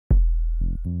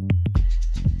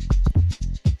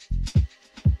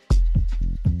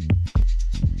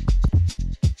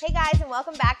guys, and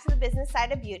welcome back to the business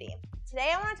side of beauty.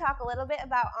 Today I want to talk a little bit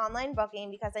about online booking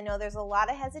because I know there's a lot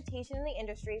of hesitation in the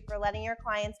industry for letting your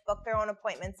clients book their own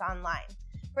appointments online.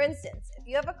 For instance, if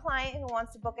you have a client who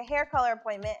wants to book a hair color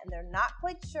appointment and they're not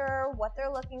quite sure what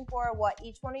they're looking for, what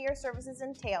each one of your services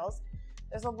entails,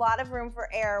 there's a lot of room for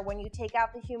error when you take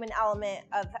out the human element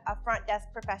of a front desk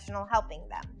professional helping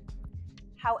them.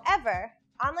 However,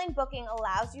 online booking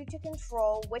allows you to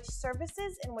control which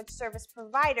services and which service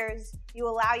providers you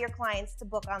allow your clients to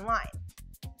book online.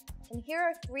 And here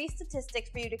are 3 statistics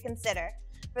for you to consider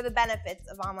for the benefits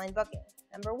of online booking.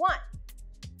 Number 1,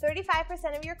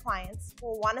 35% of your clients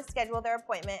will want to schedule their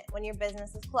appointment when your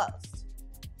business is closed.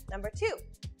 Number 2,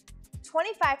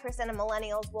 25% of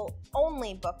millennials will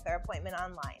only book their appointment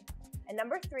online. And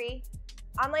number 3,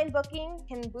 online booking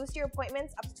can boost your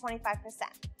appointments up to 25%.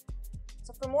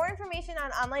 So for more information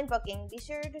on online booking, be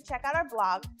sure to check out our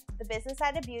blog, The Business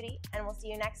Side of Beauty, and we'll see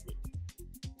you next week.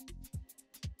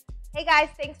 Hey guys,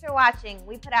 thanks for watching.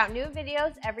 We put out new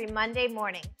videos every Monday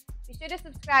morning. Be sure to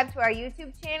subscribe to our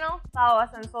YouTube channel, follow us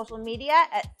on social media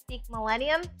at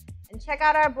Millennium, and check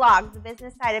out our blog, The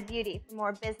Business Side of Beauty, for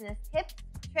more business tips,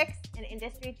 tricks, and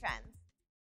industry trends.